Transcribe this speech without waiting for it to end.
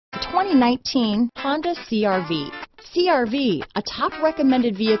2019 Honda CR-V. CR-V, a top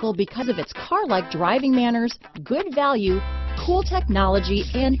recommended vehicle because of its car-like driving manners, good value, cool technology,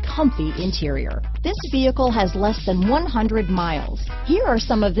 and comfy interior. This vehicle has less than 100 miles. Here are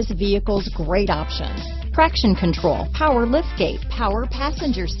some of this vehicle's great options: traction control, power liftgate, power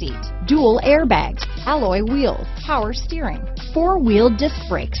passenger seat, dual airbags, alloy wheels, power steering, four-wheel disc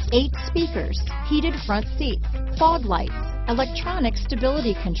brakes, 8 speakers, heated front seats, fog lights, electronic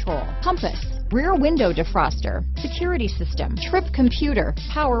stability control, compass, rear window defroster, security system, trip computer,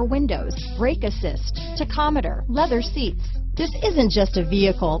 power windows, brake assist, tachometer, leather seats. This isn't just a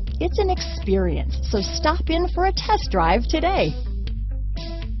vehicle, it's an experience. So stop in for a test drive today.